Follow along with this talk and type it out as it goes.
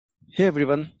Hey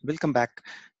everyone, welcome back.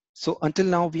 So until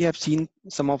now, we have seen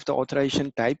some of the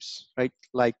authorization types, right?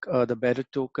 Like the bearer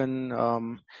token,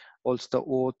 also the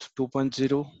OAuth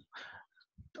 2.0.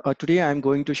 Today, I'm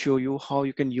going to show you how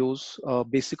you can use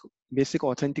basic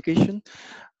authentication.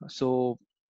 So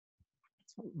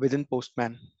within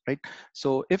Postman, right?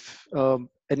 So if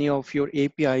any of your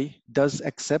API does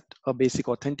accept a basic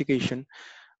authentication,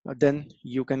 then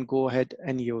you can go ahead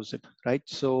and use it, right?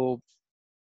 So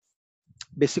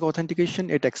basic authentication,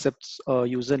 it accepts a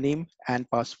username and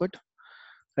password,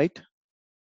 right?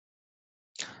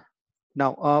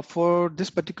 Now, for this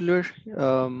particular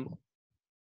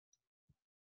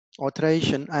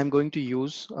authorization, I'm going to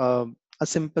use a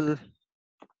simple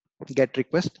GET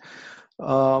request,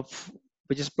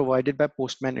 which is provided by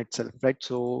Postman itself, right?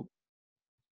 So,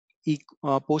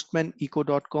 Postman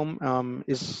eco.com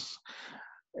is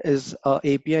a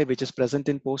API which is present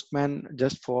in Postman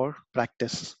just for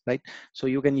practice, right? So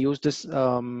you can use this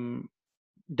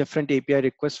different API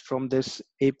requests from this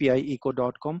API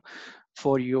eco.com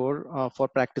for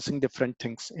practicing different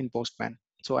things in Postman.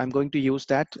 So I'm going to use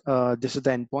that. This is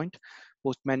the endpoint,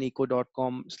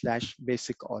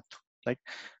 postmaneco.com/basic auth, right?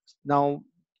 Now,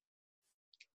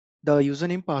 the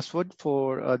username password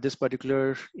for this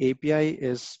particular API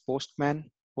is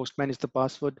Postman. Postman is the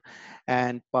password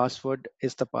and password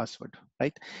is the password,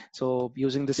 right? So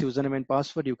using this username and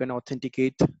password, you can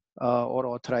authenticate or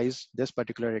authorize this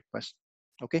particular request.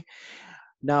 Okay.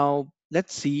 Now,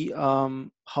 let's see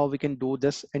how we can do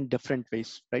this in different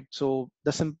ways, right? So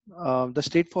the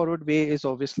straightforward way is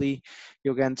obviously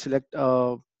you can select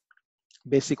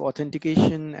basic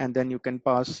authentication and then you can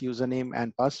pass username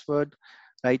and password,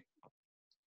 right?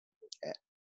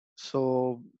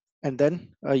 So, and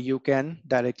then you can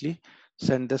directly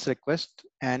send this request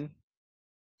and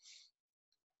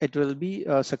it will be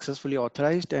successfully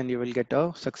authorized and you will get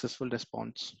a successful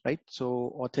response, right?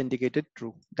 So authenticated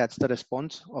true. That's the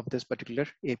response of this particular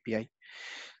API.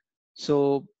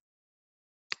 So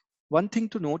one thing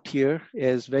to note here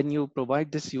is when you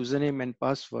provide this username and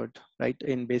password, right,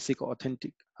 in basic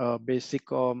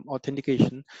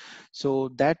authentication, so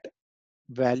that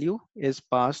value is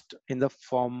passed in the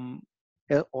form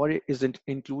or it isn't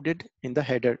included in the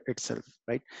header itself,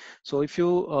 right? So if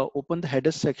you open the header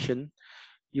section,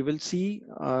 you will see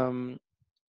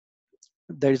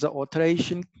there is an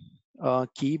authorization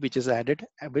key which is added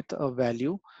with a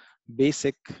value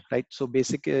basic, right? So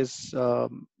basic is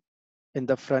in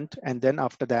the front, and then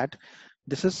after that,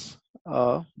 this is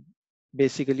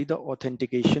basically the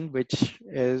authentication, which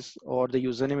is or the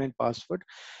username and password,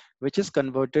 which is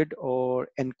converted or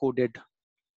encoded,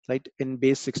 right, in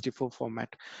base 64 format.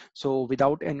 So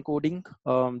without encoding,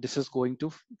 this is going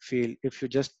to fail if you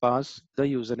just pass the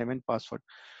username and password.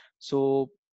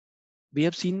 So we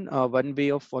have seen one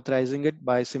way of authorizing it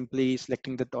by simply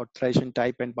selecting the authorization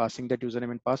type and passing that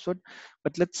username and password.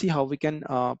 But let's see how we can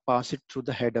pass it through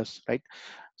the headers, right?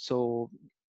 So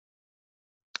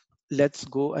let's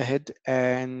go ahead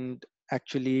and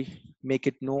actually make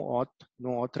it no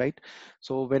auth, right?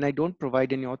 So when I don't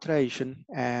provide any authorization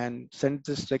and send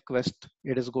this request,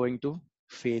 it is going to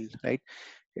fail, right?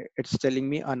 It's telling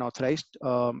me unauthorized.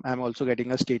 I'm also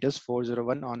getting a status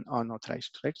 401 on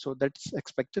unauthorized, right? So that's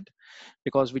expected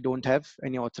because we don't have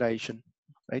any authorization,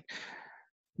 right?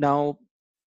 Now,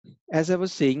 as I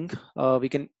was saying, we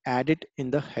can add it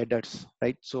in the headers,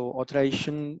 right? So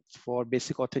authorization for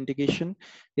basic authentication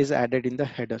is added in the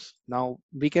headers. Now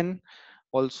we can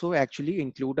also actually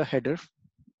include a header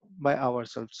by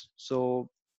ourselves. So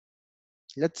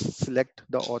let's select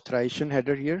the authorization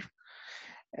header here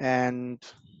and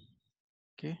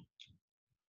okay,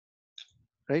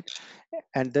 right?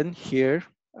 And then here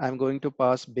I'm going to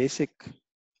pass basic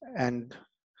and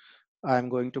I'm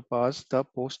going to pass the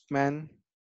Postman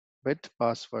with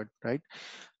password, right?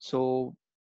 So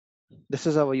this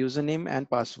is our username and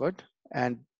password,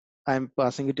 and I'm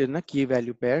passing it in a key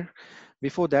value pair.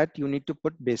 Before that, you need to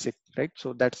put basic, right?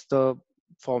 So that's the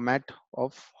format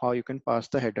of how you can pass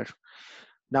the header.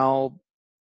 Now,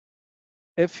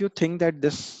 if you think that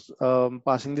this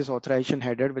passing this authorization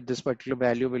header with this particular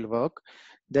value will work,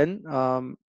 then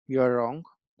you are wrong,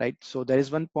 right? So there is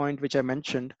one point which I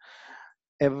mentioned.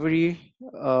 Every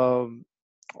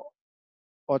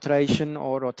authorization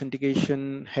or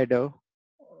authentication header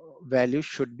value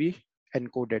should be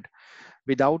encoded.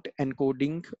 Without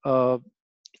encoding,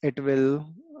 it will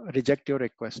reject your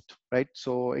request, right?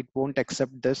 So it won't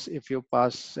accept this if you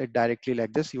pass it directly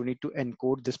like this. You need to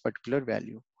encode this particular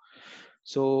value.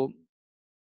 So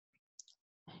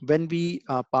when we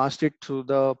passed it through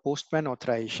the Postman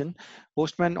authorization,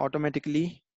 Postman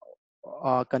automatically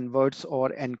converts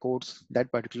or encodes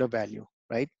that particular value,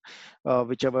 right?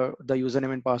 Whichever the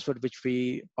username and password which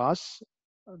we pass,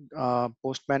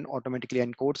 Postman automatically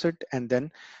encodes it and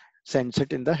then sends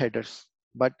it in the headers.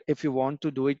 But if you want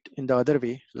to do it in the other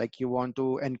way, like you want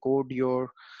to encode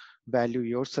your value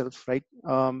yourself, right?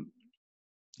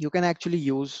 You can actually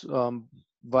use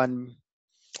one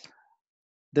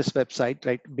this website,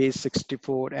 right?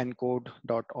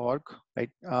 base64encode.org, right?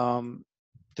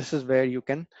 This is where you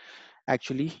can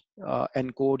actually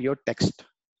encode your text,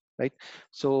 right?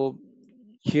 So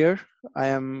here I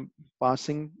am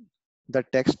passing the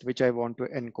text which I want to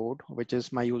encode, which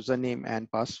is my username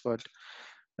and password,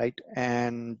 right?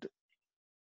 And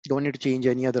don't need to change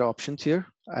any other options here.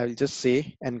 I'll just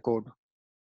say encode.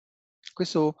 Okay,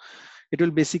 so it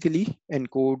will basically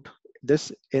encode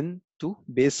this into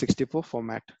base64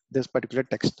 format, this particular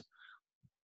text,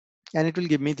 and it will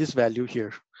give me this value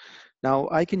here. Now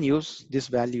I can use this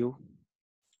value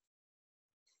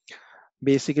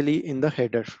basically in the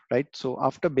header, right? So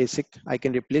after basic, I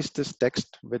can replace this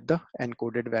text with the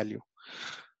encoded value.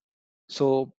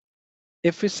 So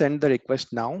if we send the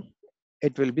request now,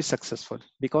 it will be successful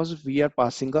because we are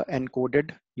passing a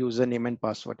encoded username and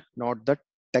password, not the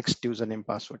text username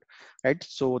password, right?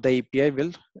 So the API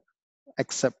will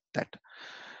accept that.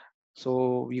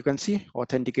 So you can see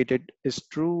authenticated is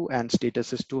true and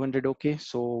status is 200. Okay,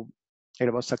 so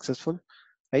it was successful,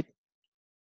 right?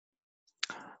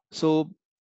 So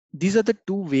these are the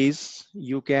two ways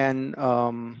you can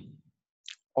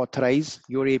authorize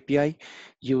your API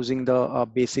using the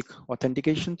basic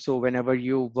authentication. So whenever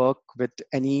you work with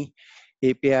any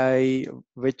API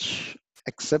which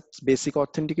accepts basic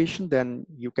authentication, then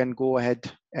you can go ahead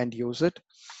and use it.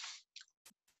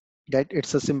 That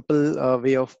it's a simple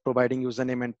way of providing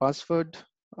username and password.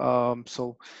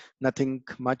 So nothing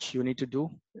much you need to do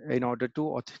in order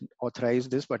to authorize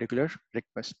this particular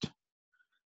request.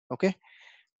 Okay.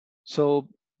 So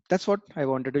that's what I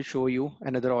wanted to show you,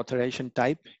 another authorization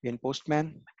type in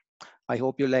Postman. I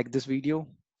hope you like this video.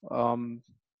 Um,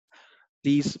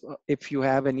 please, if you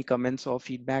have any comments or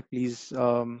feedback, please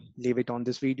leave it on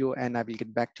this video and I will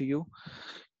get back to you.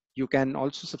 You can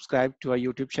also subscribe to our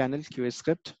YouTube channel, QA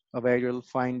Script, where you'll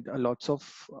find lots of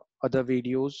other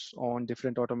videos on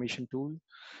different automation tools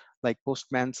like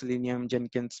Postman, Selenium,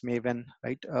 Jenkins, Maven,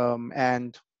 right?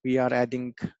 And we are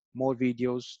adding more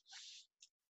videos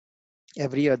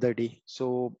every other day.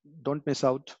 So don't miss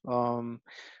out on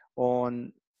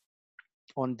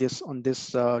this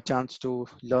chance to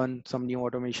learn some new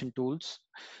automation tools.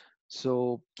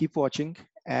 So keep watching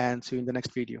and see you in the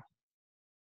next video.